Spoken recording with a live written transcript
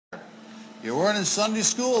You weren't in Sunday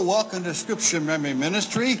school? Welcome to Scripture Memory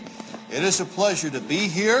Ministry. It is a pleasure to be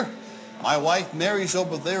here. My wife Mary's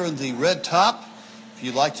over there in the red top, if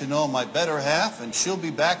you'd like to know my better half, and she'll be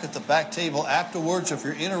back at the back table afterwards if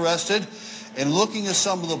you're interested in looking at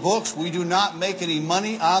some of the books. We do not make any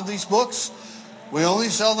money on these books. We only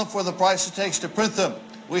sell them for the price it takes to print them.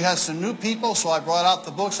 We have some new people, so I brought out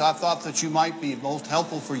the books I thought that you might be most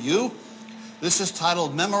helpful for you. This is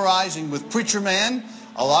titled Memorizing with Preacher Man.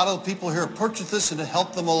 A lot of the people here purchase this and it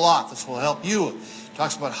helped them a lot. This will help you. It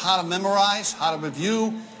talks about how to memorize, how to review,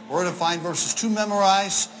 where to find verses to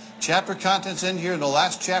memorize, chapter contents in here. And the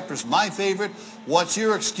last chapter is my favorite. What's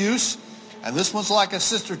your excuse? And this one's like a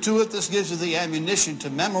sister to it. This gives you the ammunition to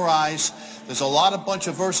memorize. There's a bunch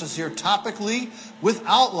of verses here topically with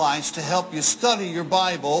outlines to help you study your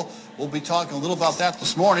Bible. We'll be talking a little about that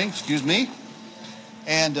this morning.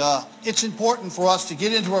 And it's important for us to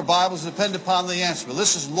get into our Bibles and depend upon the answer. But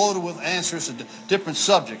this is loaded with answers to different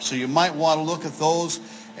subjects, so you might want to look at those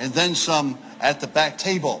and then some at the back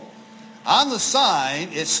table. On the sign,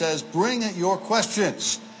 it says, bring your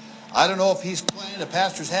questions. I don't know if he's planning, the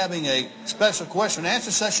pastor's having a special question and answer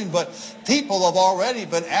session, but people have already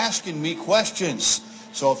been asking me questions.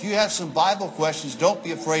 So if you have some Bible questions, don't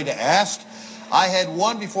be afraid to ask. I had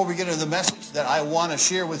one before we get into the message that I want to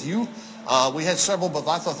share with you. We had several, but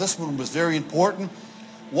I thought this one was very important.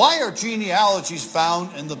 Why are genealogies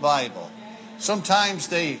found in the Bible? Sometimes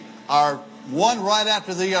they are one right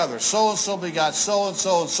after the other. So-and-so begot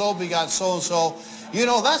so-and-so, and so begot so-and-so. You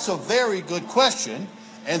know, that's a very good question,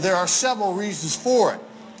 and there are several reasons for it.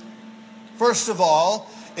 First of all,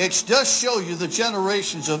 it does show you the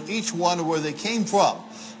generations of each one and where they came from.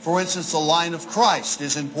 For instance, the line of Christ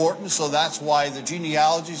is important, so that's why the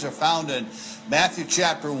genealogies are found in Matthew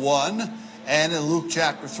chapter 1 and in Luke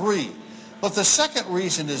chapter 3. But the second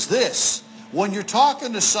reason is this. When you're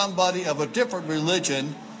talking to somebody of a different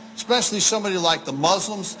religion, especially somebody like the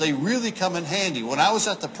Muslims, they really come in handy. When I was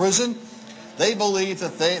at the prison, they believed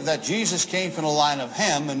that Jesus came from the line of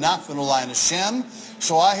Ham and not from the line of Shem.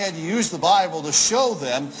 So I had to use the Bible to show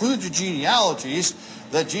them through the genealogies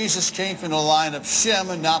that Jesus came from the line of Shem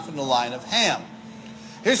and not from the line of Ham.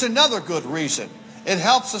 Here's another good reason. It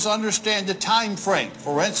helps us understand the time frame.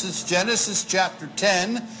 For instance, Genesis chapter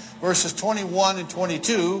 10, verses 21 and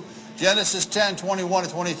 22. Genesis 10, 21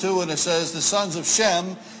 and 22, and it says, the sons of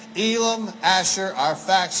Shem, Elam, Asher,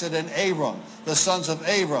 Arphaxad, and Abram. The sons of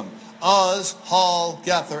Abram, Uz, Hul,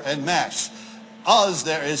 Gether, and Mash. Uz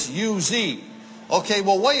there is U-Z. Okay,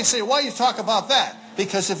 well, why do you talk about that?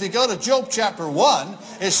 Because if you go to Job chapter 1,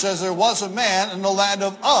 it says there was a man in the land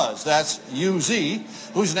of Uz, that's U-Z,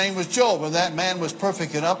 whose name was Job, and that man was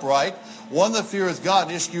perfect and upright, one that feareth God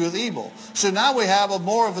and escheweth evil. So now we have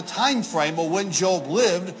more of a time frame of when Job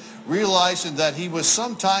lived, realizing that he was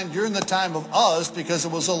sometime during the time of Uz because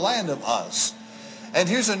it was the land of Uz. And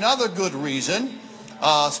here's another good reason.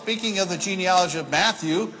 Speaking of the genealogy of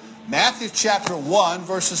Matthew, Matthew chapter 1,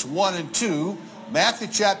 verses 1 and 2, Matthew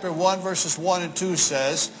chapter 1, verses 1 and 2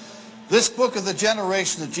 says, this book of the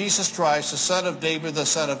generation of Jesus Christ, the son of David, the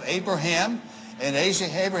son of Abraham, and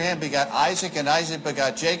Abraham begot Isaac, and Isaac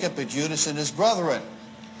begot Jacob, and Judas and his brethren.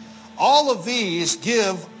 All of these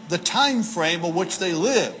give the time frame of which they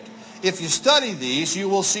lived. If you study these, you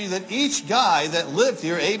will see that each guy that lived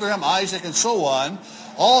here, Abraham, Isaac, and so on,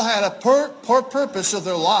 all had a purpose of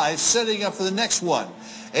their lives setting up for the next one.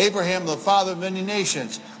 Abraham, the father of many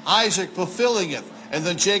nations, Isaac fulfilling it, and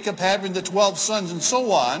then Jacob having the 12 sons and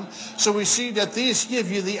so on. So we see that these give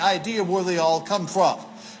you the idea of where they all come from.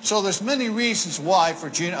 So there's many reasons why for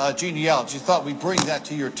genealogy. Thought we'd bring that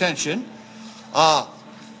to your attention.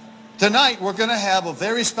 Tonight we're going to have a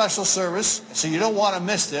very special service, so you don't want to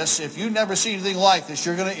miss this. If you've never seen anything like this,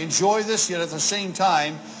 you're going to enjoy this, yet at the same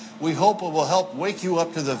time, we hope it will help wake you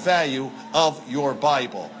up to the value of your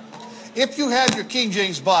Bible. If you have your King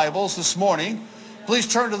James Bibles this morning,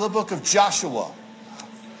 please turn to the book of Joshua.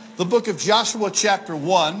 The book of Joshua chapter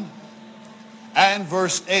 1 and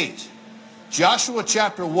verse 8. Joshua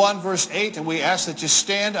chapter 1 verse 8, and we ask that you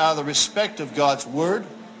stand out of the respect of God's word.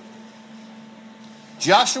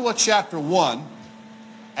 Joshua chapter 1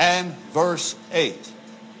 and verse 8.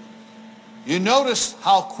 You notice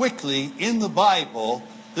how quickly in the Bible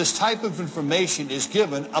this type of information is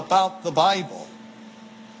given about the Bible.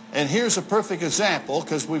 And here's a perfect example,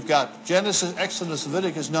 because we've got Genesis, Exodus,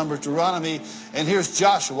 Leviticus, Numbers, Deuteronomy, and here's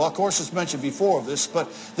Joshua. Of course, it's mentioned before of this,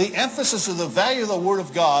 but the emphasis of the value of the Word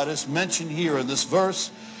of God is mentioned here in this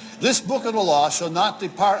verse. This book of the law shall not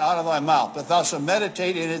depart out of thy mouth, but thou shalt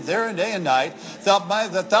meditate in it there and day and night,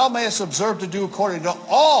 that thou mayest observe to do according to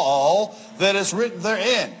all that is written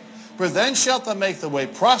therein. For then shalt thou make the way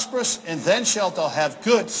prosperous, and then shalt thou have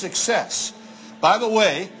good success. By the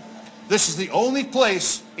way, this is the only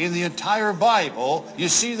place in the entire Bible you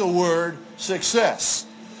see the word success.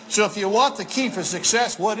 So if you want the key for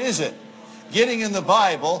success, what is it? Getting in the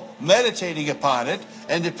Bible, meditating upon it,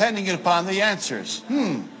 and depending upon the answers.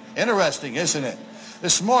 Interesting, isn't it?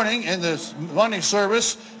 This morning in the morning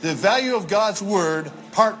service, the value of God's Word,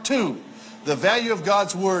 part 2. The value of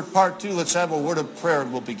God's Word, part 2. Let's have a word of prayer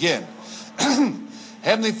and we'll begin.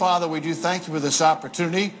 Heavenly Father, we do thank you for this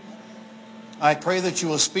opportunity. I pray that you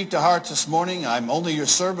will speak to hearts this morning. I'm only your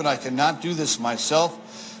servant. I cannot do this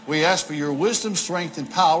myself. We ask for your wisdom, strength, and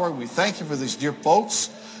power. We thank you for these dear folks.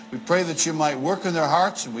 We pray that you might work in their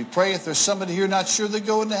hearts, and we pray if there's somebody here not sure they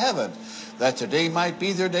go into heaven, that today might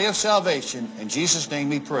be their day of salvation. In Jesus' name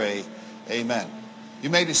we pray. Amen. You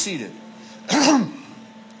may be seated.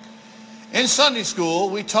 In Sunday school,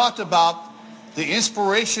 we talked about the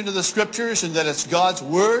inspiration of the Scriptures and that it's God's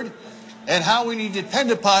Word and how we need to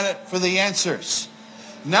depend upon it for the answers.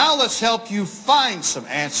 Now let's help you find some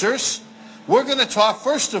answers. We're going to talk,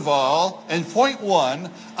 first of all, in point 1,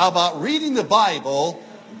 about reading the Bible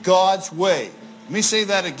God's way. Let me say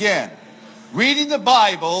that again. Reading the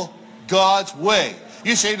Bible God's way.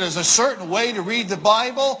 You say there's a certain way to read the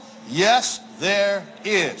Bible? Yes, there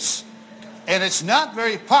is. And it's not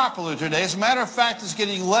very popular today. As a matter of fact, it's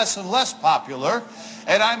getting less and less popular.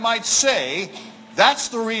 And I might say that's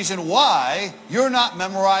the reason why you're not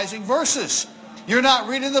memorizing verses. You're not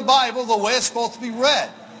reading the Bible the way it's supposed to be read.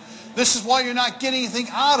 This is why you're not getting anything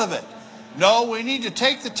out of it. No, we need to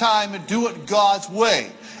take the time and do it God's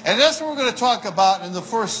way. And that's what we're going to talk about in the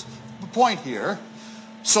first point here.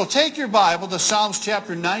 So take your Bible to Psalms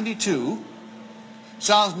chapter 92.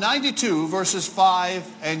 Psalms 92 verses 5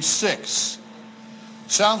 and 6.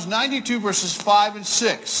 Psalms 92 verses 5 and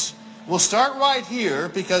 6. We'll start right here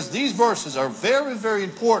because these verses are very, very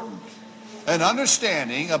important in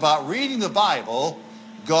understanding about reading the Bible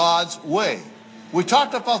God's way. We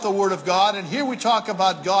talked about the Word of God, and here we talk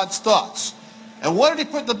about God's thoughts. And what did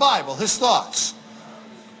he put in the Bible? His thoughts.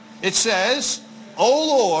 It says, O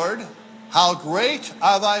Lord, how great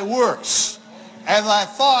are thy works, and thy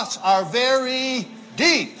thoughts are very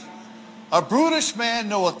deep. A brutish man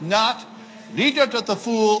knoweth not, neither doth the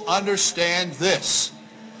fool understand this.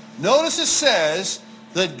 Notice it says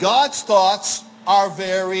that God's thoughts are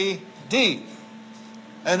very deep.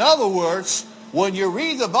 In other words, when you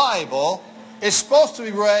read the Bible, it's supposed to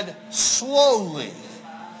be read slowly.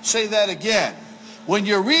 Say that again. When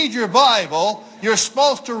you read your Bible, you're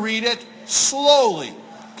supposed to read it slowly,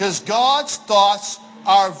 because God's thoughts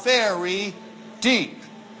are very deep.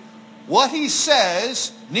 What he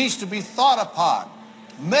says needs to be thought upon,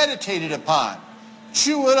 meditated upon.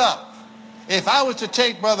 Chew it up. If I was to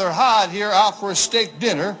take Brother Hod here out for a steak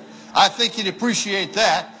dinner, I think he'd appreciate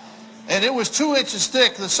that, and it was 2 inches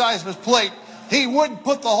thick, the size of his plate, he wouldn't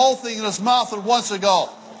put the whole thing in his mouth at once and go,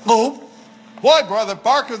 oh, boy, Brother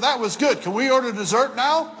Barker, that was good. Can we order dessert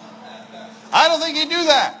now? I don't think he'd do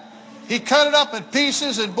that. He cut it up in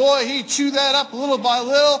pieces, and boy, he'd chew that up little by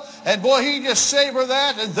little, and boy, he'd just savor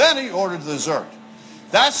that, and then he ordered the dessert.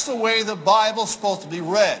 That's the way the Bible's supposed to be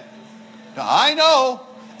read. Now, I know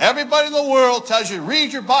everybody in the world tells you,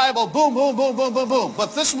 read your Bible, boom, boom, boom, boom, boom, boom.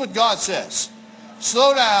 But this is what God says.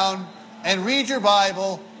 Slow down and read your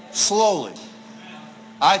Bible slowly.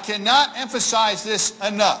 I cannot emphasize this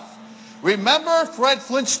enough. Remember Fred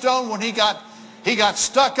Flintstone when he got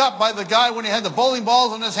stuck up by the guy when he had the bowling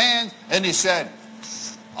balls in his hand, and he said,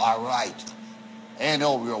 all right, hand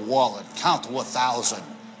over your wallet, count to 1,000.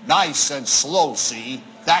 Nice and slow, see?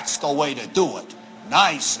 That's the way to do it.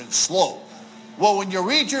 Nice and slow. Well, when you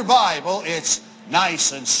read your Bible, it's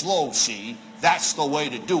nice and slow, see? That's the way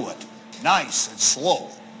to do it. Nice and slow.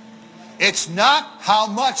 It's not how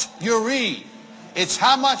much you read. It's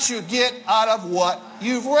how much you get out of what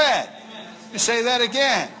you've read. You say that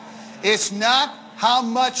again. It's not how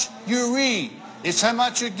much you read. It's how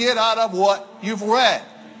much you get out of what you've read.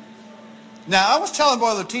 Now, I was telling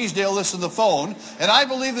Brother Teasdale this on the phone, and I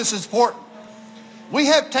believe this is important. We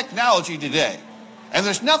have technology today, and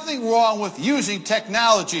there's nothing wrong with using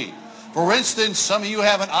technology. For instance, some of you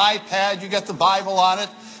have an iPad, you got the Bible on it.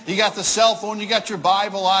 You got the cell phone, you got your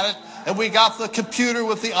Bible on it. And we got the computer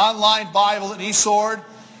with the online Bible at eSword.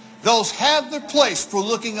 Those have their place for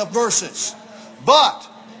looking up verses. But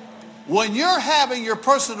when you're having your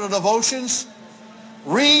personal devotions,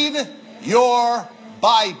 read your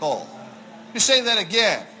Bible. You say that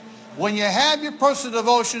again. When you have your personal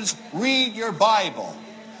devotions, read your Bible.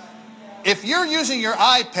 If you're using your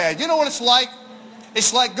iPad, you know what it's like?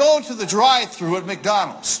 It's like going to the drive-thru at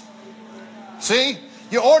McDonald's. See?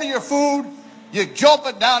 You order your food, you jump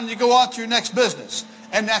it down, and you go on to your next business.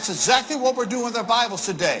 And that's exactly what we're doing with our Bibles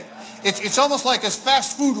today. It's almost like a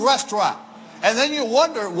fast food restaurant. And then you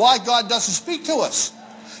wonder why God doesn't speak to us.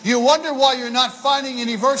 You wonder why you're not finding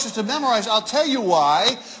any verses to memorize. I'll tell you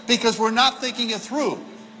why. Because we're not thinking it through.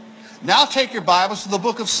 Now take your Bibles to the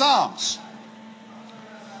book of Psalms.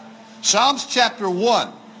 Psalms chapter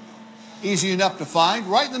 1. Easy enough to find.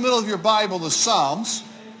 Right in the middle of your Bible, the Psalms.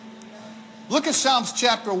 Look at Psalms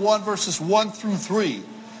chapter 1, verses 1 through 3.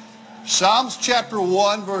 Psalms chapter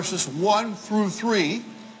 1, verses 1 through 3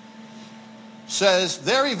 says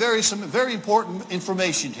some very important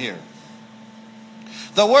information here.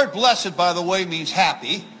 The word blessed, by the way, means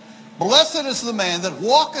happy. Blessed is the man that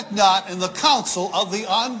walketh not in the counsel of the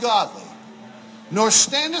ungodly, nor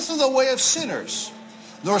standeth in the way of sinners,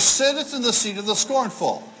 nor sitteth in the seat of the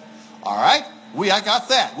scornful. All right? I got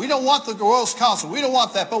that. We don't want the world's counsel. We don't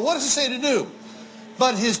want that. But what does it say to do?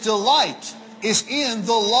 But his delight is in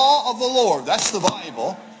the law of the Lord. That's the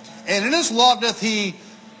Bible. And in his law doth he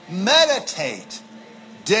meditate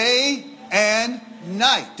day and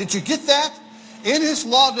night. Did you get that? In his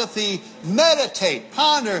law doth he meditate,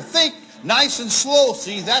 ponder, think nice and slow.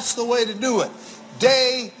 See, that's the way to do it.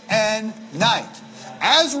 Day and night.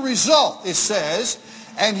 As a result, it says,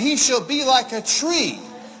 and he shall be like a tree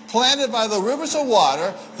planted by the rivers of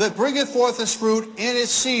water that bringeth forth his fruit in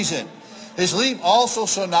its season. His leaf also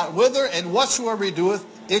shall not wither, and whatsoever he doeth,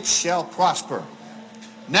 it shall prosper.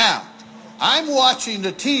 Now, I'm watching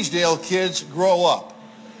the Teasdale kids grow up.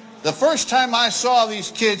 The first time I saw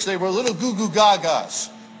these kids, they were little goo-goo gagas,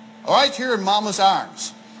 right here in Mama's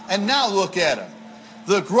arms. And now look at them.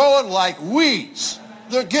 They're growing like weeds.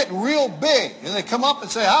 They're getting real big. And they come up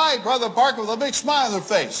and say, "Hi, Brother Parker," with a big smile on their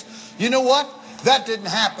face. You know what? That didn't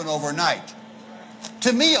happen overnight.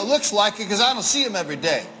 To me, it looks like it because I don't see them every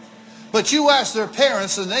day. But you ask their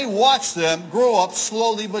parents, and they watch them grow up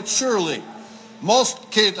slowly but surely. Most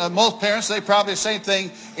parents, they probably the same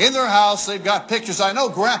thing. In their house, they've got pictures. I know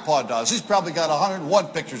Grandpa does. He's probably got 101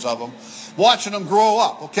 pictures of them, watching them grow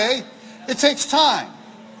up, okay? It takes time.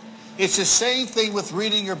 It's the same thing with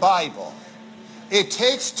reading your Bible. It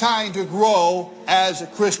takes time to grow as a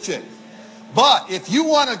Christian. But if you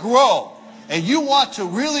want to grow and you want to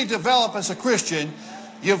really develop as a Christian,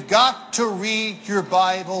 you've got to read your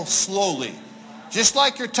Bible slowly. Just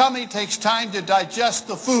like your tummy takes time to digest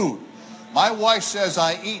the food. My wife says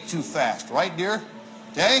I eat too fast, right, dear?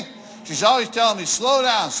 Okay? She's always telling me, slow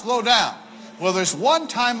down, slow down. Well, there's one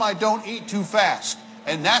time I don't eat too fast,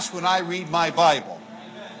 and that's when I read my Bible.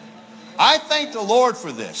 I thank the Lord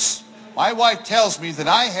for this. My wife tells me that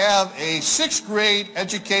I have a 6th grade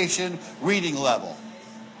education reading level.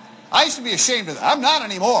 I used to be ashamed of that. I'm not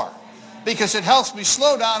anymore, because it helps me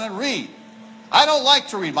slow down and read. I don't like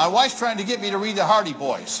to read. My wife's trying to get me to read the Hardy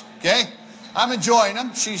Boys, okay? I'm enjoying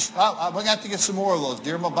them. I'm going to have to get some more of those,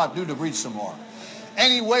 dear. I'm about due to read some more.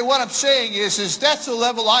 Anyway, what I'm saying is that's the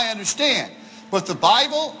level I understand. But the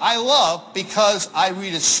Bible I love because I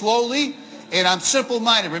read it slowly and I'm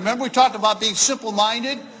simple-minded. Remember we talked about being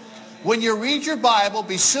simple-minded? When you read your Bible,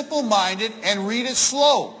 be simple-minded and read it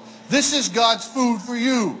slow. This is God's food for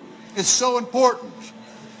you. It's so important.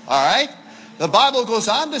 All right? The Bible goes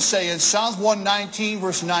on to say in Psalms 119,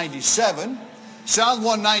 verse 97, Psalm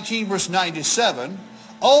 119, verse 97,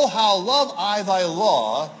 "Oh, how love I thy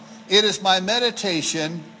law, it is my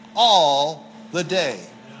meditation all the day."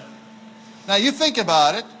 Now you think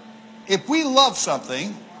about it. If we love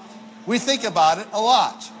something, we think about it a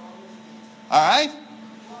lot. All right?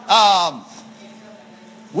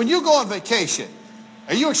 When you go on vacation,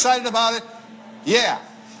 are you excited about it? Yeah.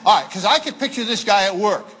 All right, because I could picture this guy at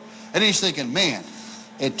work, and he's thinking, man,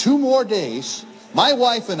 in 2 more days, my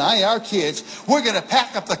wife and I, our kids, we're going to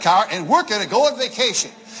pack up the car and we're going to go on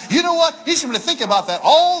vacation. You know what? He's going to think about that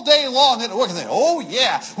all day long at work and think, oh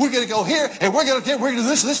yeah, we're going to go here and we're going to do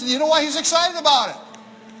this. You know why he's excited about it?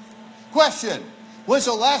 Question, when's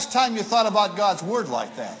the last time you thought about God's Word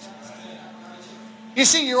like that? You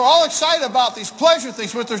see, you're all excited about these pleasure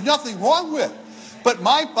things, but there's nothing wrong with. But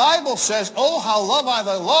my Bible says, oh, how love I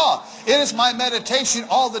thy law. It is my meditation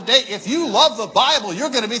all the day. If you love the Bible, you're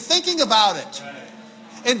going to be thinking about it.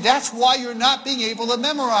 And that's why you're not being able to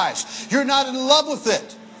memorize. You're not in love with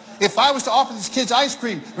it. If I was to offer these kids ice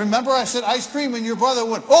cream, remember I said ice cream and your brother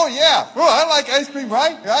went, oh yeah, oh, I like ice cream,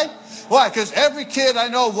 right? Why? Because every kid I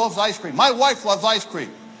know loves ice cream. My wife loves ice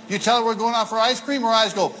cream. You tell her we're going out for ice cream, her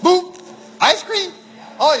eyes go, boop, ice cream?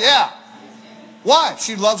 Oh yeah. Why?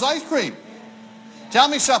 She loves ice cream. Tell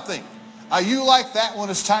me something. Are you like that when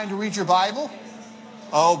it's time to read your Bible?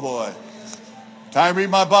 Oh boy. Time to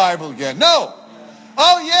read my Bible again. No.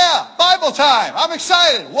 Oh yeah, Bible time. I'm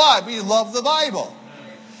excited. Why? We love the Bible.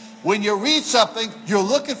 When you read something, you're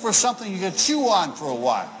looking for something you can chew on for a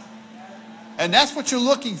while. And that's what you're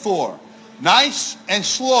looking for. Nice and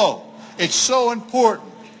slow. It's so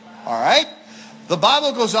important. All right? The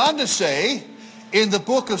Bible goes on to say in the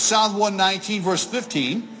book of Psalm 119, verse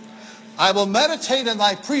 15, I will meditate on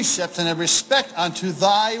thy precepts and have respect unto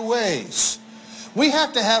thy ways. We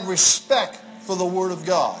have to have respect for the Word of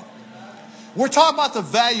God. We're talking about the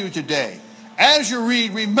value today. As you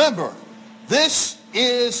read, remember, this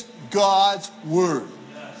is God's Word.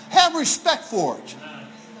 Have respect for it.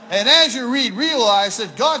 And as you read, realize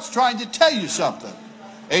that God's trying to tell you something.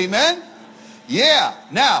 Amen? Yeah.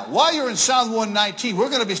 Now, while you're in Psalm 119, we're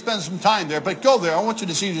going to be spending some time there, but go there. I want you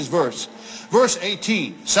to see this verse. Verse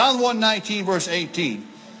 18. Psalm 119, verse 18.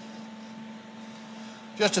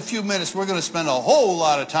 Just a few minutes, we're going to spend a whole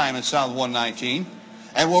lot of time in Psalm 119.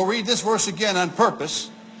 And we'll read this verse again on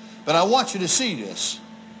purpose. But I want you to see this.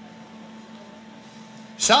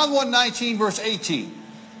 Psalm 119, verse 18.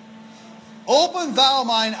 Open thou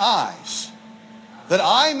mine eyes, that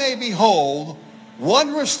I may behold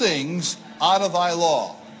wondrous things out of thy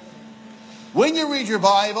law. When you read your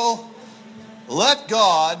Bible, let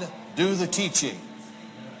God do the teaching.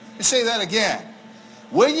 Let me say that again.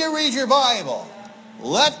 When you read your Bible,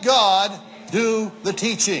 let God do the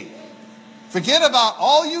teaching. Forget about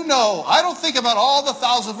all you know. I don't think about all the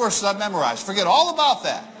 1,000 verses I've memorized. Forget all about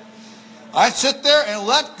that. I sit there and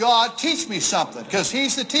let God teach me something, because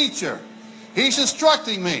He's the teacher. He's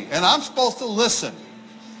instructing me, and I'm supposed to listen.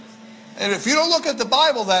 And if you don't look at the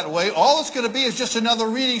Bible that way, all it's going to be is just another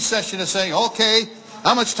reading session of saying, okay,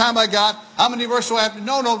 how much time I got? How many verses do I have to?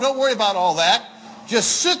 No, don't worry about all that.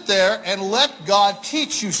 Just sit there and let God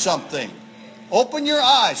teach you something. Open your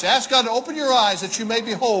eyes. Ask God to open your eyes that you may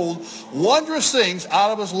behold wondrous things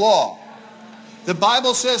out of His law. The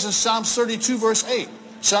Bible says in Psalms 32, verse 8,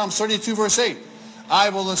 Psalms 32, verse 8, I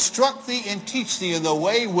will instruct thee and teach thee in the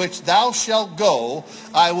way which thou shalt go.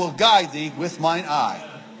 I will guide thee with mine eye.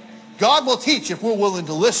 God will teach if we're willing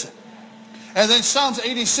to listen. And then Psalms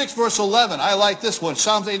 86, verse 11. I like this one.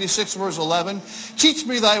 Psalms 86, verse 11. Teach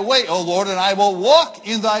me thy way, O Lord, and I will walk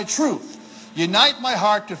in thy truth. Unite my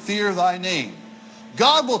heart to fear thy name.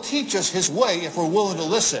 God will teach us His way if we're willing to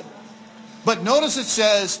listen. But notice it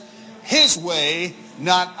says, His way,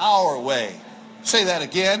 not our way. Say that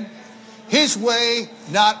again. His way,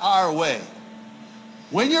 not our way.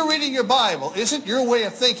 When you're reading your Bible, isn't your way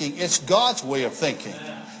of thinking, it's God's way of thinking.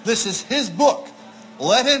 This is His book.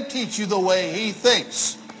 Let Him teach you the way He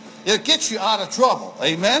thinks. It gets you out of trouble.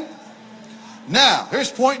 Amen? Now, here's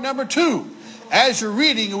point number 2. As you're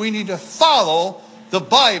reading, we need to follow the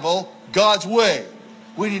Bible God's way.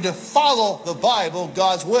 We need to follow the Bible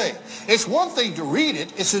God's way. It's one thing to read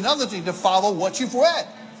it. It's another thing to follow what you've read.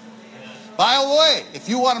 By the way, if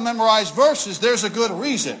you want to memorize verses, there's a good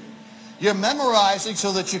reason. You're memorizing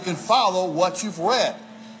so that you can follow what you've read.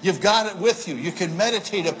 You've got it with you. You can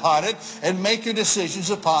meditate upon it and make your decisions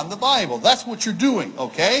upon the Bible. That's what you're doing,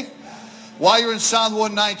 okay? While you're in Psalm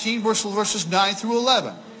 119, verses 9 through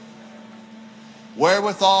 11.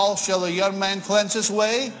 Wherewithal shall a young man cleanse his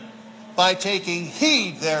way? By taking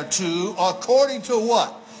heed thereto, according to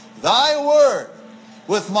what? Thy word.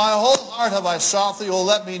 With my whole heart have I sought thee, O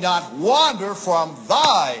let me not wander from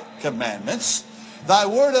thy commandments. Thy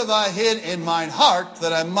word have I hid in mine heart,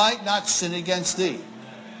 that I might not sin against thee.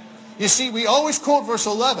 You see, we always quote verse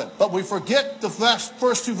 11, but we forget the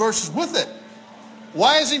first 2 verses with it.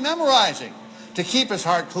 Why is he memorizing? To keep his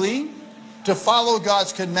heart clean, to follow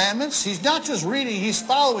God's commandments. He's not just reading, he's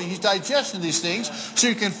following, he's digesting these things so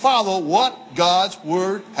you can follow what God's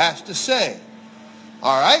word has to say.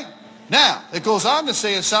 All right? Now, it goes on to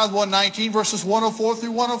say in Psalm 119, verses 104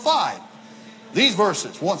 through 105. These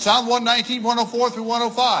verses, Psalm 119, 104 through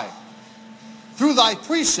 105. Through thy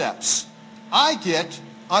precepts I get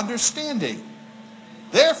understanding.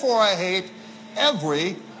 Therefore I hate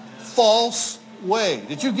every false way.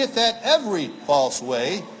 Did you get that? Every false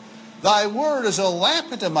way. Thy word is a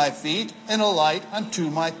lamp unto my feet and a light unto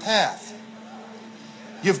my path.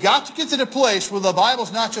 You've got to get to the place where the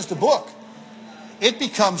Bible's not just a book. It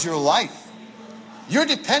becomes your life. You're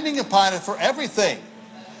depending upon it for everything.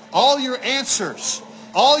 All your answers,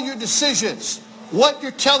 all your decisions, what you're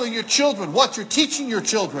telling your children, what you're teaching your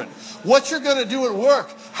children, what you're going to do at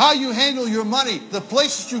work, how you handle your money, the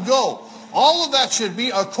places you go. All of that should be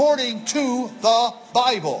according to the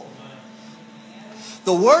Bible.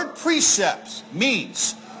 The word precepts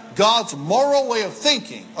means God's moral way of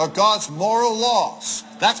thinking or God's moral laws.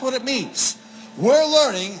 That's what it means. We're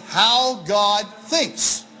learning how God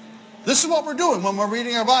thinks. This is what we're doing when we're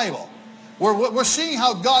reading our Bible. We're seeing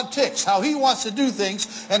how God ticks, how he wants to do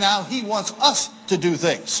things, and how he wants us to do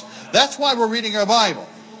things. That's why we're reading our Bible.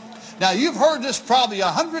 Now, you've heard this probably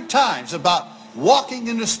 100 times about walking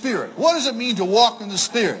in the Spirit. What does it mean to walk in the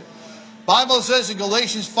Spirit? Bible says in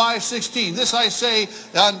Galatians 5:16, this I say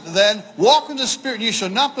then, walk in the Spirit, and you shall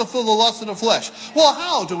not fulfill the lust of the flesh. Well,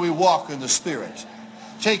 how do we walk in the Spirit?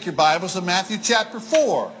 Take your Bibles to Matthew chapter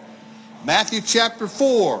 4. Matthew chapter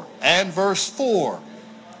 4 and verse 4.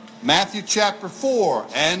 Matthew chapter 4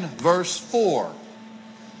 and verse 4.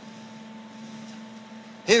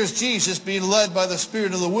 Here's Jesus being led by the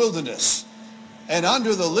Spirit in the wilderness. And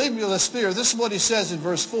under the leading of the Spirit, this is what he says in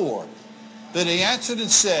verse 4. Then he answered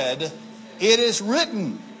and said, it is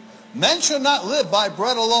written, men shall not live by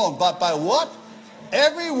bread alone, but by what?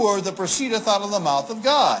 Every word that proceedeth out of the mouth of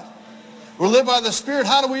God. We live by the Spirit.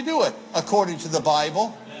 How do we do it? According to the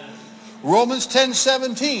Bible. Romans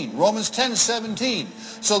 10:17. Romans 10:17.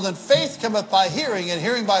 So then faith cometh by hearing, and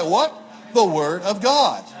hearing by what? The Word of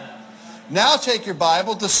God. Now take your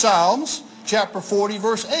Bible to Psalms chapter 40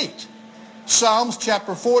 verse 8. Psalms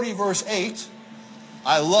chapter 40 verse 8.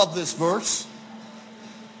 I love this verse.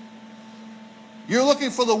 You're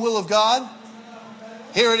looking for the will of God?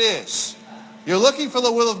 Here it is. You're looking for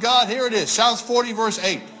the will of God? Here it is. Psalms 40 verse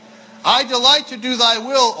 8. I delight to do thy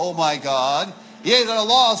will, O my God. Yea, thy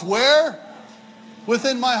laws where?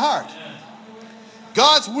 Within my heart.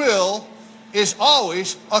 God's will is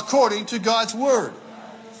always according to God's word.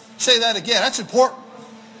 Say that again. That's important.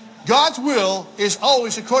 God's will is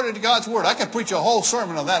always according to God's word. I could preach a whole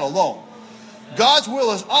sermon on that alone. God's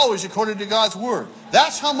will is always according to God's word.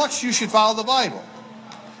 That's how much you should follow the Bible.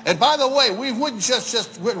 And by the way, we wouldn't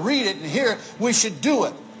just read it and hear it. We should do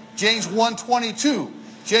it. James 1:22.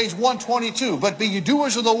 James 1:22. But be ye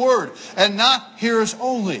doers of the word, and not hearers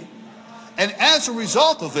only. And as a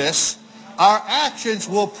result of this, our actions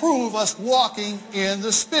will prove us walking in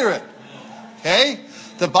the Spirit. Okay?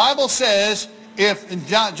 The Bible says, if in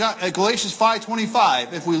Galatians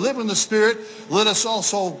 5:25, if we live in the Spirit, let us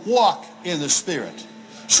also walk in the Spirit.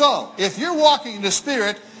 So, if you're walking in the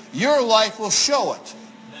Spirit, your life will show it.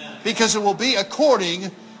 Because it will be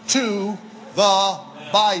according to the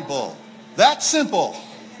Bible. That's simple.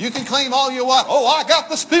 You can claim all you want. Oh, I got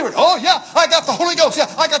the Spirit. Oh, yeah, I got the Holy Ghost. Yeah,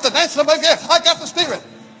 I got the dance of my yeah, I got the Spirit.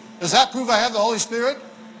 Does that prove I have the Holy Spirit?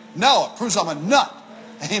 No, it proves I'm a nut.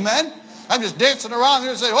 Amen? I'm just dancing around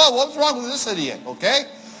here and saying, oh, what's wrong with this idiot? Okay?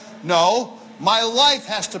 No, my life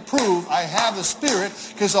has to prove I have the Spirit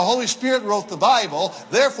because the Holy Spirit wrote the Bible.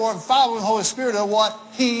 Therefore, I'm following the Holy Spirit on what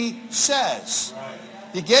He says.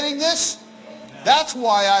 You getting this? That's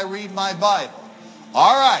why I read my Bible.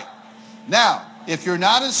 All right. Now, if you're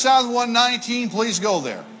not in Psalm 119, please go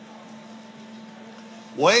there.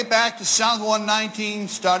 Way back to Psalm 119,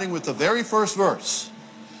 starting with the very first verse.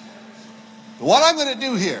 What I'm going to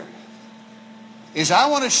do here is I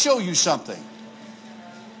want to show you something.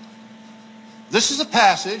 This is a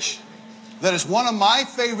passage that is one of my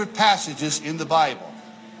favorite passages in the Bible.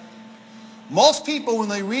 Most people, when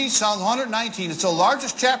they read Psalm 119, it's the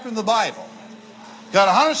largest chapter in the Bible. Got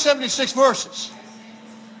 176 verses.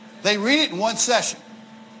 They read it in one session.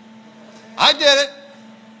 I did it.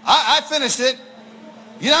 I finished it.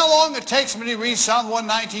 You know how long it takes me to read Psalm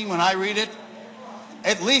 119 when I read it?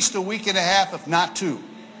 At least a week and a half, if not 2.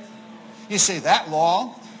 You say, that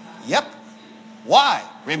long? Yep. Why?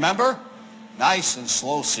 Remember? Nice and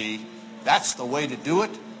slow, see? That's the way to do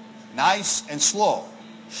it. Nice and slow.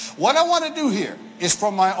 What I want to do here is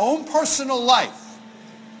from my own personal life.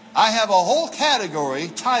 I have a whole category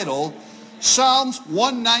titled Psalms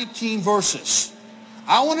 119 verses.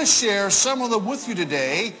 I want to share some of them with you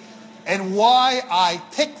today and why I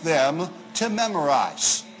pick them to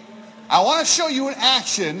memorize. I want to show you in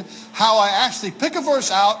action how I actually pick a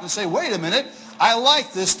verse out and say, wait a minute, I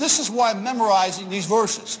like this. This is why I'm memorizing these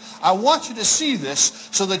verses. I want you to see this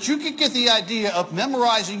so that you can get the idea of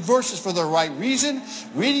memorizing verses for the right reason,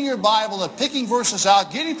 reading your Bible and picking verses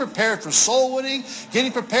out, getting prepared for soul winning,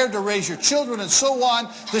 getting prepared to raise your children and so on.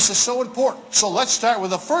 This is so important. So let's start with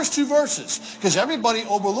the first 2 verses because everybody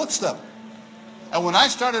overlooks them. And when I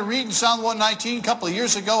started reading Psalm 119 a couple of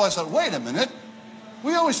years ago, I said, wait a minute.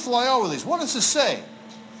 We always fly over these. What does this say?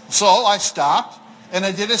 So I stopped and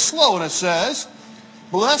I did it slow, and it says,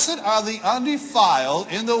 blessed are the undefiled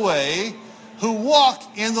in the way who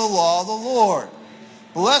walk in the law of the Lord.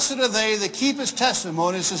 Blessed are they that keep His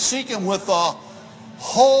testimonies and seek Him with the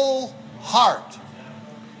whole heart.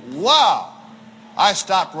 Wow. I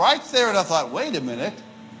stopped right there and I thought, wait a minute.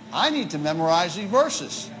 I need to memorize these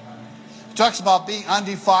verses. It talks about being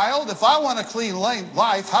undefiled. If I want a clean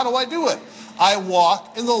life, how do I do it? I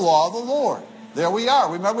walk in the law of the Lord. There we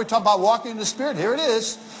are. Remember we talked about walking in the Spirit? Here it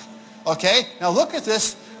is. Okay, now look at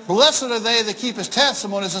this. Blessed are they that keep his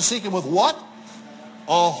testimonies and seek him with what?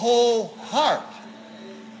 A whole heart.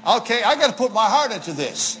 Okay, I got to put my heart into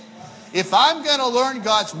this. If I'm going to learn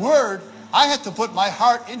God's Word, I have to put my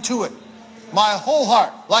heart into it. My whole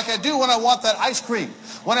heart. Like I do when I want that ice cream.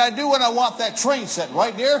 When I want that train set.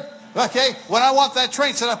 Right, dear? Okay? When I want that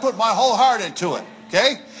train set, I put my whole heart into it.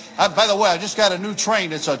 Okay? By the way, I just got a new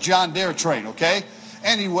train. It's a John Deere train. Okay?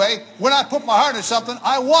 Anyway, when I put my heart into something,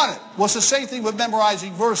 I want it. Well, it's the same thing with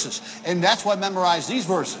memorizing verses. And that's why I memorize these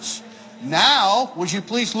verses. Now, would you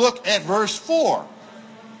please look at verse 4.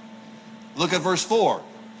 Look at verse 4.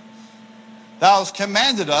 Thou hast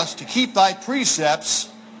commanded us to keep thy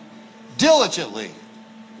precepts diligently.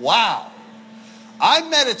 Wow. I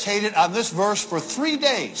meditated on this verse for 3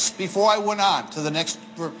 days before I went on to the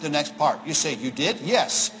next part. You say, you did?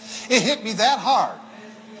 Yes. It hit me that hard.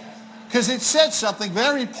 Because it said something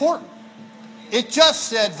very important. It just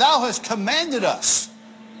said, thou hast commanded us.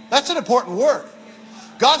 That's an important word.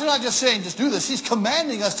 God's not just saying, just do this. He's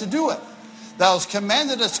commanding us to do it. Thou hast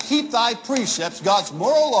commanded us to keep thy precepts, God's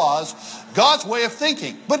moral laws, God's way of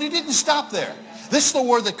thinking. But he didn't stop there. This is the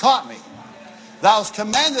word that caught me. Thou hast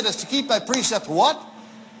commanded us to keep thy precepts what?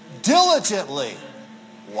 Diligently.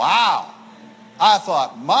 Wow. I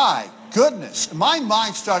thought, my goodness. My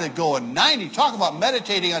mind started going 90. Talk about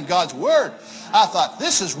meditating on God's Word. I thought,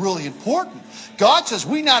 this is really important. God says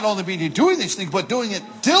we not only be doing these things, but doing it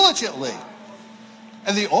diligently.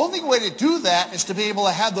 And the only way to do that is to be able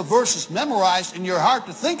to have the verses memorized in your heart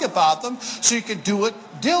to think about them so you can do it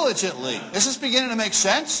diligently. Is this beginning to make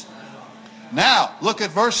sense? Now, look at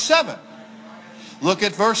verse 7. Look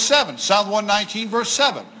at verse 7. Psalm 119, verse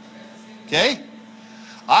 7. Okay?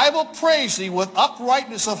 I will praise thee with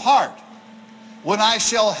uprightness of heart when I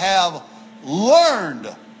shall have learned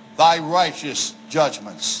thy righteous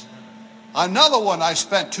judgments. Another one I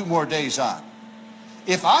spent 2 more days on.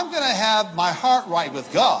 If I'm going to have my heart right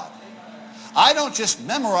with God, I don't just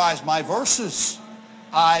memorize my verses.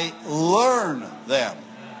 I learn them.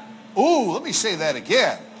 Ooh, let me say that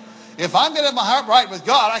again. If I'm going to have my heart right with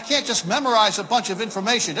God, I can't just memorize a bunch of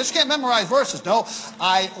information. I just can't memorize verses. No,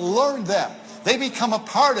 I learn them. They become a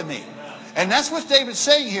part of me. And that's what David's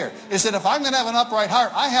saying here, is that if I'm going to have an upright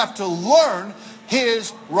heart, I have to learn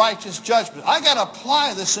his righteous judgment. I got to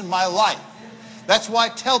apply this in my life. That's why I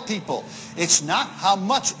tell people, it's not how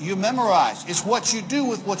much you memorize. It's what you do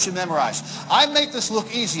with what you memorize. I make this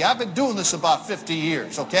look easy. I've been doing this about 50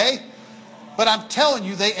 years, okay? But I'm telling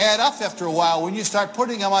you, they add up after a while when you start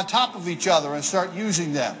putting them on top of each other and start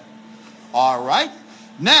using them. All right?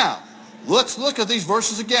 Now, let's look at these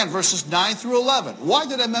verses again, verses 9 through 11. Why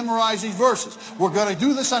did I memorize these verses? We're going to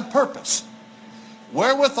do this on purpose.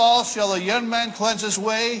 Wherewithal shall a young man cleanse his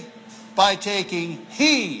way? By taking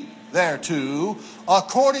heed thereto,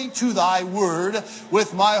 according to thy word.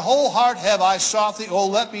 With my whole heart have I sought thee. O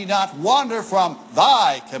let me not wander from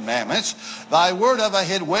thy commandments. Thy word have I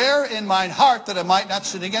hid where? In mine heart, that I might not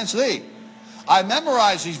sin against thee. I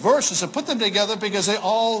memorize these verses and put them together because they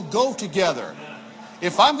all go together.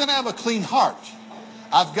 If I'm going to have a clean heart,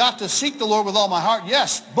 I've got to seek the Lord with all my heart,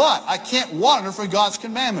 yes, but I can't wander from God's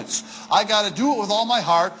commandments. I got to do it with all my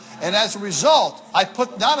heart, and as a result, I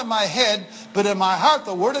put not in my head, but in my heart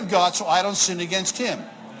the Word of God, so I don't sin against Him.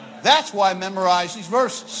 That's why I memorize these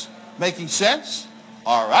verses. Making sense?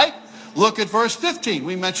 All right. Look at verse 15.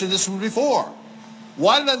 We mentioned this one before.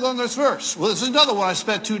 Why did I learn this verse? Well, this is another one I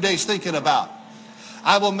spent 2 days thinking about.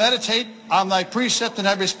 I will meditate on thy precept and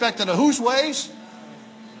have respect unto whose ways?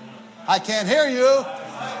 I can't hear you.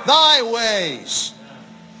 Thy ways.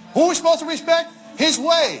 Who are we supposed to respect? His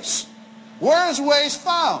ways. Where are his ways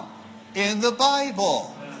found? In the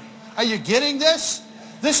Bible. Are you getting this?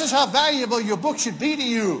 This is how valuable your book should be to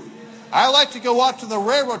you. I like to go out to the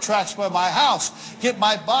railroad tracks by my house, get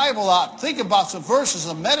my Bible out, think about some verses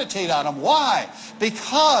and meditate on them. Why?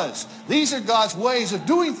 Because these are God's ways of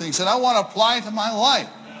doing things and I want to apply it to my life.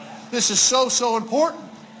 This is so important.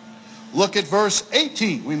 Look at verse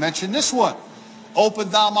 18. We mentioned this one. Open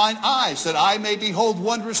thou mine eyes, that I may behold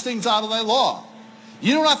wondrous things out of thy law.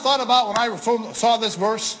 You know what I thought about when I saw this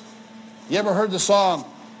verse? You ever heard the song,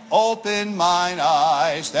 Open mine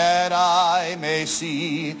eyes, that I may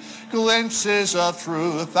see glimpses of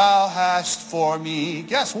truth thou hast for me.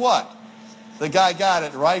 Guess what? The guy got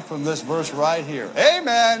it right from this verse right here.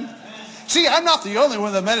 Amen. See, I'm not the only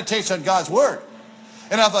one that meditates on God's Word.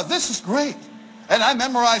 And I thought, this is great. And I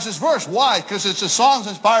memorized this verse. Why? Because it's a song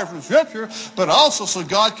inspired from Scripture, but also so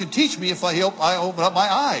God can teach me if I open up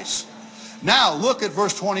my eyes. Now, look at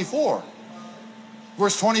verse 24.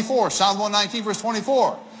 Verse 24, Psalm 119, verse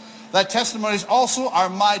 24. Thy testimonies also are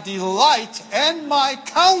my delight and my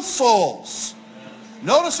counsels.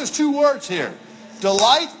 Notice there's two words here.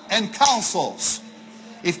 Delight and counsels.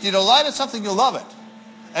 If you delight in something, you'll love it.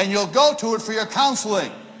 And you'll go to it for your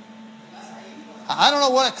counseling. I don't know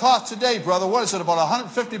what it costs today, brother. What is it, about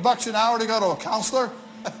 $150 an hour to go to a counselor?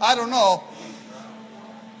 I don't know.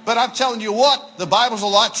 But I'm telling you what, the Bible's a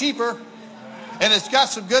lot cheaper. And it's got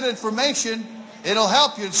some good information. It'll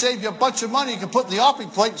help you and save you a bunch of money you can put in the offering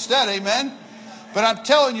plate instead, amen? But I'm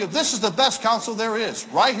telling you, this is the best counsel there is,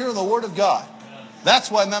 right here in the Word of God. That's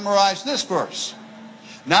why I memorized this verse.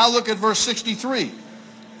 Now look at verse 63.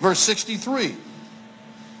 Verse 63.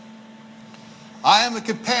 I am a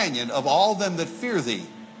companion of all them that fear thee,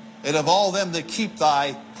 and of all them that keep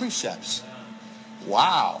thy precepts.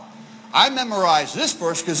 Wow. I memorized this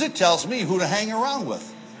verse because it tells me who to hang around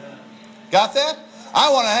with. Got that? I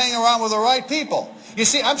want to hang around with the right people. You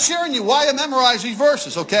see, I'm sharing you why I memorize these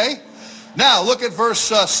verses, okay? Now, look at verse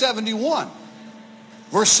 71.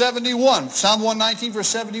 Verse 71, Psalm 119, verse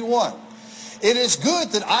 71. It is good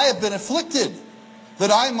that I have been afflicted,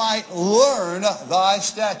 that I might learn thy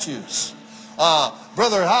statutes.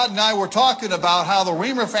 Brother Hod and I were talking about how the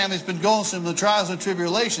Reamer family's been going through the trials and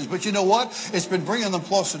tribulations, but you know what? It's been bringing them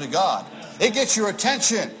closer to God. It gets your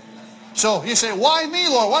attention. So you say, why me,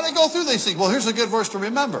 Lord? Why did I go through these things? Well, here's a good verse to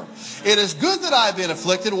remember. It is good that I've been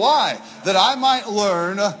afflicted. Why? That I might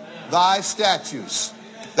learn thy statutes.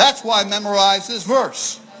 That's why I memorized this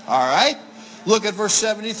verse. All right? Look at verse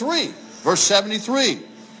 73. Verse 73.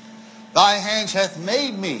 Thy hands hath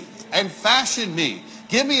made me and fashioned me.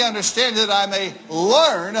 Give me understanding that I may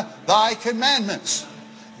learn thy commandments.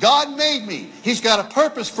 God made me. He's got a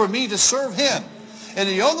purpose for me to serve him. And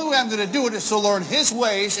the only way I'm going to do it is to learn his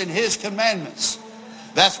ways and his commandments.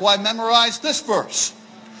 That's why I memorized this verse.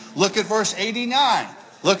 Look at verse 89.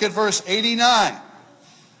 Look at verse 89.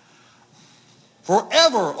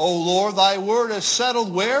 Forever, O Lord, thy word is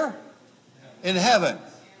settled where? In heaven.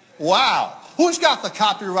 Wow. Who's got the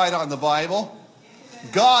copyright on the Bible?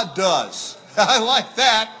 God does. I like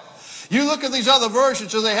that. You look at these other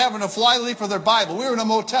versions, so they having a fly-leaf for their Bible. We were in a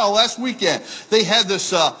motel last weekend. They had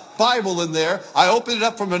this Bible in there. I opened it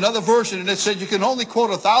up from another version, and it said you can only quote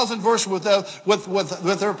 1,000 verses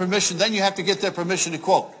with their permission. Then you have to get their permission to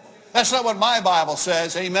quote. That's not what my Bible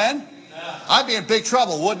says. Amen? I'd be in big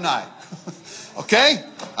trouble, wouldn't I? Okay?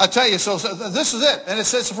 I'll tell you, so this is it. And it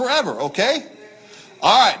says forever, okay?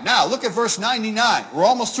 All right, now look at verse 99. We're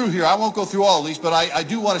almost through here. I won't go through all of these, but I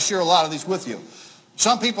do want to share a lot of these with you.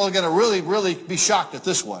 Some people are going to really be shocked at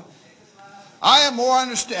this one. I have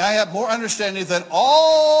more understanding than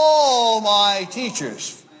all my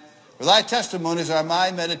teachers. For thy testimonies are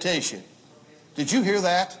my meditation. Did you hear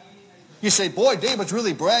that? You say, boy, David's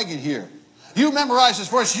really bragging here. You memorize this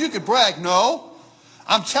verse, you could brag. No.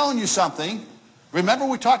 I'm telling you something. Remember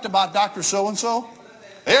we talked about Dr. So-and-so?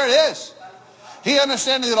 There it is. He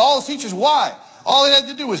understanding that all the teachers, why? All he had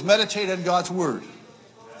to do was meditate on God's Word.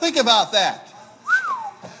 Think about that.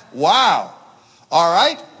 Wow. All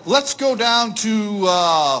right. Let's go down to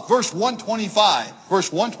verse 125.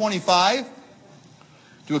 Verse 125.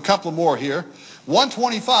 Do a couple more here.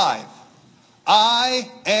 125.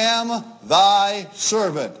 I am thy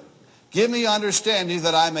servant. Give me understanding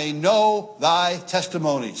that I may know thy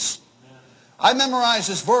testimonies. I memorized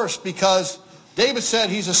this verse because David said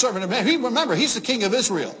he's a servant. Remember, he's the king of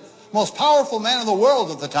Israel. Most powerful man in the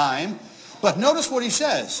world at the time. But notice what he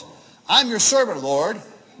says. I'm your servant, Lord.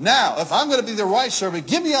 Now, if I'm going to be the right servant,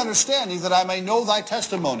 give me understanding that I may know thy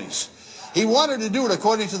testimonies. He wanted to do it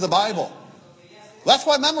according to the Bible. That's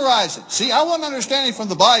why I memorized it. See, I want understanding from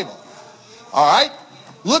the Bible. All right?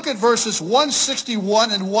 Look at verses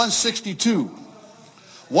 161 and 162.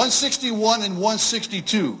 161 and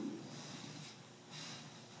 162.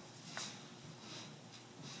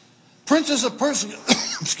 Princes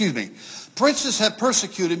have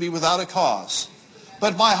persecuted me without a cause.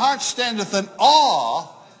 But my heart standeth in awe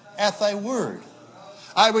at thy word.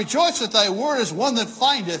 I rejoice that thy word is one that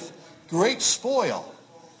findeth great spoil.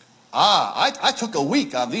 I took a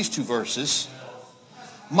week on these two verses.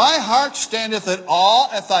 My heart standeth in awe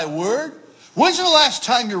at thy word. When's the last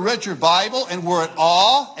time you read your Bible and were in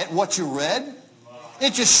awe at what you read?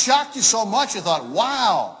 It just shocked you so much you thought,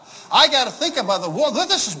 wow, I got to think about the word.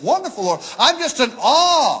 This is wonderful, Lord. I'm just in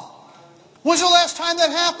awe. When's the last time that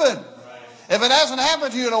happened? If it hasn't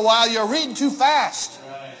happened to you in a while, you're reading too fast.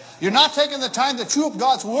 You're not taking the time to chew up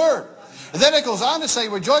God's word. And then it goes on to say,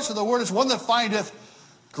 rejoice that the word is one that findeth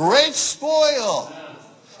great spoil.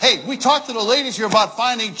 Hey, we talked to the ladies here about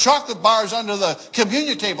finding chocolate bars under the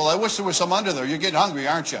communion table. I wish there was some under there. You're getting hungry,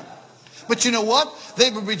 aren't you? But you know what? They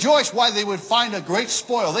would rejoice. Why? They would find a great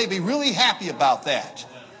spoil. They'd be really happy about that.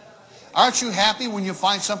 Aren't you happy when you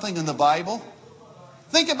find something in the Bible?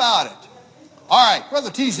 Think about it. All right,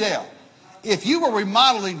 Brother Teasdale, if you were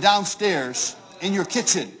remodeling downstairs in your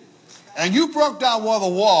kitchen and you broke down one of the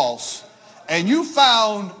walls and you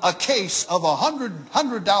found a case of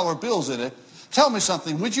 $100 bills in it, tell me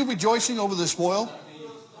something. Would you be rejoicing over the spoil?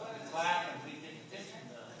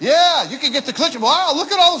 Yeah, you can get the kitchen. Wow,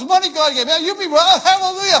 look at all this money God gave. Man, you be,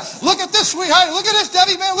 hallelujah. Look at this, sweetheart. Look at this,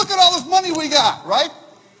 Debbie, man. Look at all this money we got, right?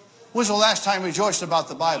 When's the last time you rejoiced about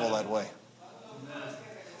the Bible that way?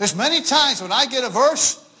 There's many times when I get a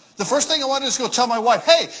verse, the first thing I want to do is go tell my wife,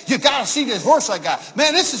 hey, you got to see this verse I got.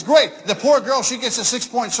 Man, this is great. The poor girl, she gets a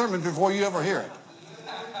 6-point sermon before you ever hear it.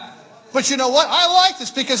 But you know what? I like this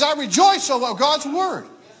because I rejoice over God's Word.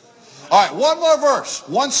 All right, one more verse,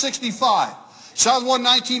 165. Psalm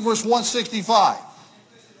 119, verse 165.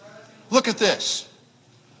 Look at this.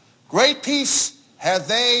 Great peace have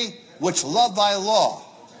they which love thy law,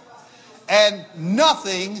 and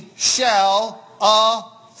nothing shall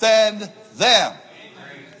offend them.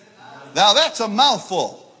 Now that's a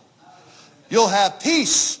mouthful. You'll have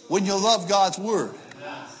peace when you love God's Word.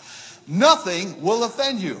 Nothing will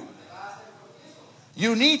offend you.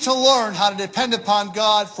 You need to learn how to depend upon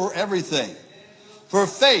God for everything. For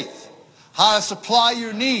faith, how to supply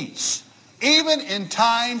your needs, even in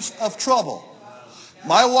times of trouble.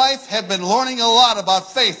 My wife had been learning a lot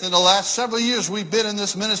about faith in the last several years we've been in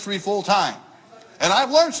this ministry full time. And I've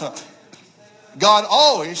learned something. God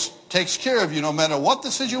always takes care of you no matter what the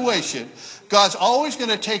situation. God's always going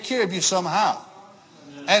to take care of you somehow.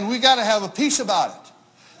 And we got to have a peace about it.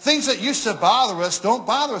 Things that used to bother us don't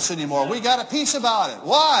bother us anymore. We got a peace about it.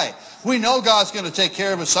 Why? We know God's going to take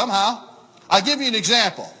care of us somehow. I'll give you an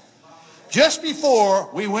example. Just before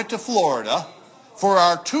we went to Florida for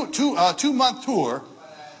our two-month tour,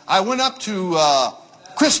 I went up to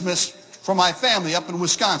Christmas for my family up in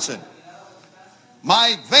Wisconsin.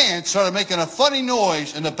 My van started making a funny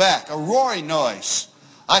noise in the back, a roaring noise.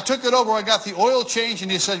 I took it over, I got the oil change,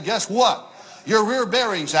 and he said, guess what? Your rear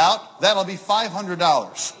bearing's out. That'll be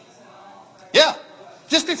 $500. Yeah,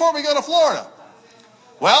 just before we go to Florida.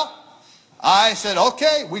 Well, I said,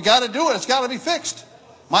 okay, we got to do it. It's got to be fixed.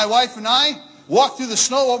 My wife and I walked through the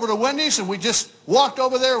snow over to Wendy's, and we just walked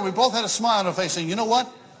over there, and we both had a smile on our face saying, you know what?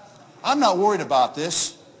 I'm not worried about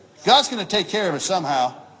this. God's going to take care of it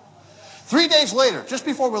somehow. 3 days later, just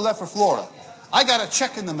before we left for Florida, I got a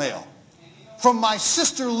check in the mail from my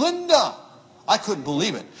sister Linda. I couldn't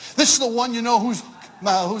believe it. This is the one, you know, whose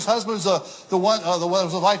husband's the one who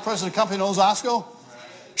was the vice president of the company that owns Osco.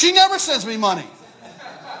 She never sends me money.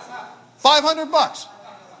 $500.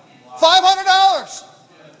 $500.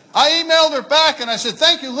 I emailed her back and I said,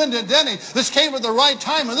 thank you, Linda and Denny. This came at the right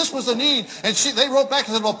time and this was the need. And they wrote back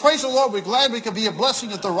and said, well, praise the Lord. We're glad we could be a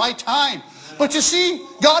blessing at the right time. But you see,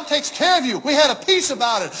 God takes care of you. We had a peace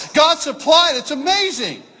about it. God supplied. It's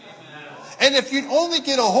amazing. And if you only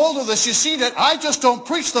get a hold of this, you see that I just don't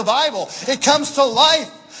preach the Bible. It comes to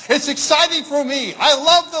life. It's exciting for me. I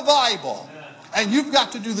love the Bible. And you've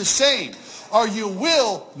got to do the same, or you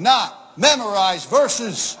will not memorize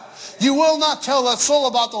verses. You will not tell that soul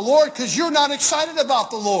about the Lord because you're not excited about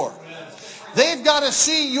the Lord. They've got to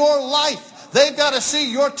see your life. They've got to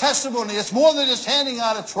see your testimony. It's more than just handing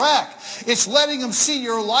out a tract. It's letting them see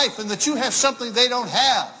your life and that you have something they don't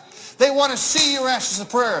have. They want to see your answers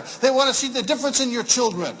to prayer. They want to see the difference in your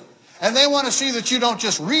children. And they want to see that you don't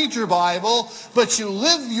just read your Bible, but you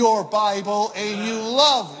live your Bible and you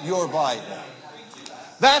love your Bible.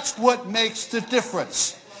 That's what makes the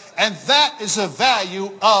difference. And that is the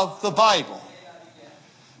value of the Bible.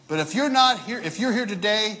 But if you're not here, if you're here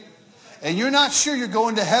today and you're not sure you're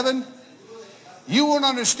going to heaven, you won't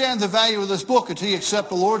understand the value of this book until you accept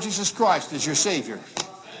the Lord Jesus Christ as your Savior.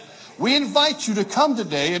 We invite you to come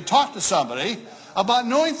today and talk to somebody about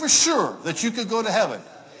knowing for sure that you could go to heaven.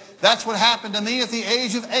 That's what happened to me at the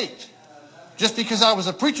age of 8. Just because I was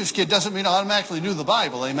a preacher's kid doesn't mean I automatically knew the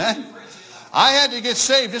Bible, amen? I had to get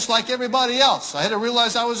saved just like everybody else. I had to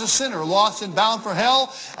realize I was a sinner, lost and bound for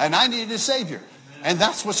hell, and I needed a Savior. And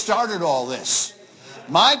that's what started all this.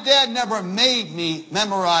 My dad never made me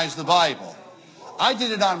memorize the Bible. I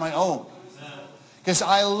did it on my own because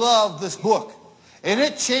I love this book. And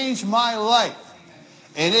it changed my life.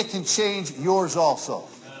 And it can change yours also.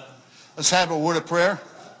 Let's have a word of prayer.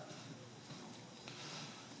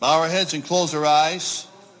 Bow our heads and close our eyes.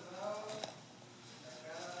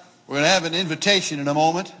 We're going to have an invitation in a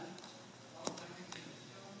moment.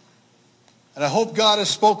 And I hope God has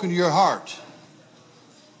spoken to your heart.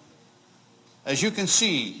 As you can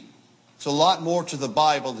see, It's a lot more to the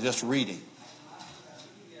Bible than just reading.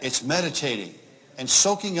 It's meditating and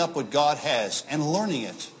soaking up what God has and learning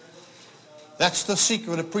it. That's the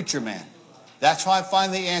secret of Preacher Man. That's how I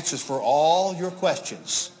find the answers for all your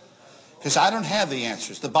questions. Because I don't have the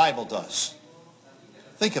answers. The Bible does.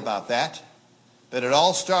 Think about that. But it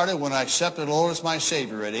all started when I accepted the Lord as my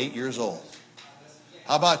Savior at 8 years old.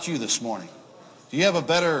 How about you this morning? Do you have a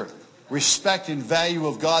better respect and value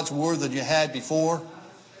of God's Word than you had before?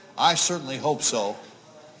 I certainly hope so.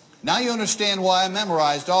 Now you understand why I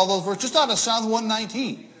memorized all those verses. Just out of Psalm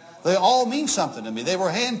 119. They all mean something to me. They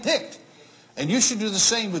were handpicked. And you should do the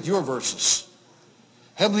same with your verses.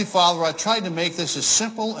 Heavenly Father, I tried to make this as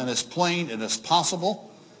simple and as plain and as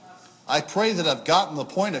possible. I pray that I've gotten the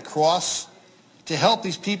point across to help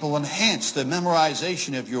these people enhance the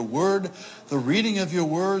memorization of your word, the reading of your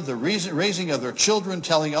word, the raising of their children,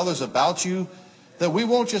 telling others about you, that we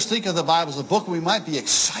won't just think of the Bible as a book, we might be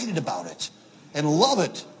excited about it and love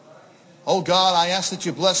it. Oh God, I ask that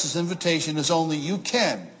you bless this invitation as only you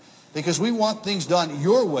can, because we want things done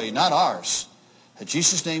your way, not ours. In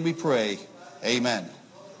Jesus' name we pray, amen.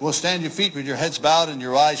 We'll stand on your feet with your heads bowed and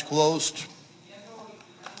your eyes closed.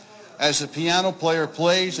 As the piano player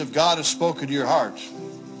plays, if God has spoken to your heart,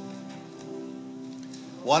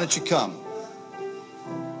 why don't you come?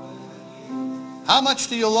 How much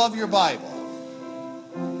do you love your Bible?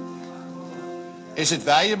 Is it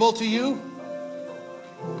valuable to you?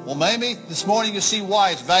 Well, maybe this morning you see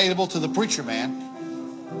why it's valuable to the preacher man.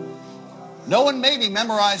 No one made me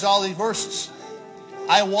memorize all these verses.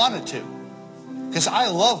 I wanted to, because I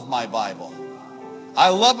love my Bible. I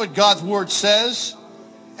love what God's Word says,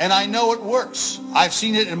 and I know it works. I've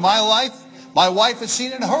seen it in my life. My wife has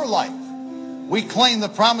seen it in her life. We claim the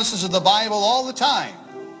promises of the Bible all the time.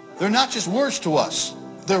 They're not just words to us.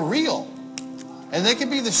 They're real. And they can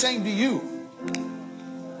be the same to you.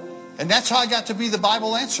 And that's how I got to be the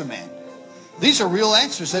Bible answer man. These are real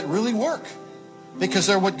answers that really work, because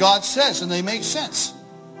they're what God says and they make sense.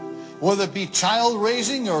 Whether it be child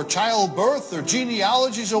raising or childbirth or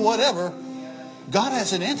genealogies or whatever, God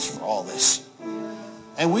has an answer for all this.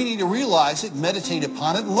 And we need to realize it, meditate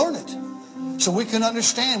upon it, and learn it, so we can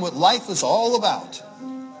understand what life is all about.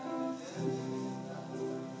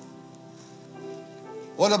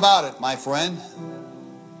 What about it, my friend?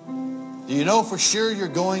 Do you know for sure you're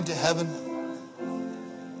going to heaven?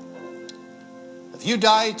 If you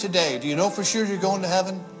die today, do you know for sure you're going to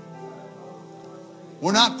heaven?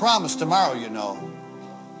 We're not promised tomorrow, you know.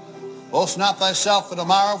 Boast not thyself for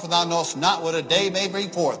tomorrow, for thou knowest not what a day may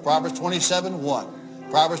bring forth. Proverbs 27:1.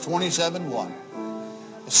 Proverbs 27:1.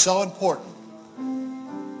 It's so important.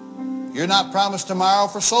 You're not promised tomorrow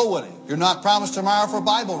for soul winning. You're not promised tomorrow for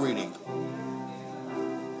Bible reading.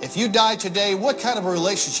 If you died today, what kind of a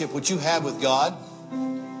relationship would you have with God?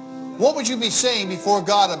 What would you be saying before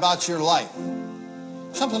God about your life?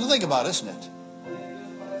 Something to think about, isn't it?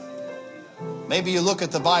 Maybe you look at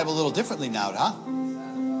the Bible a little differently now, huh?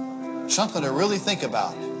 Something to really think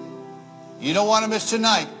about. You don't want to miss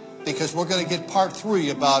tonight, because we're going to get part 3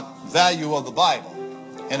 about value of the Bible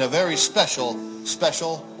in a very special,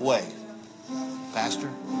 special way. Pastor?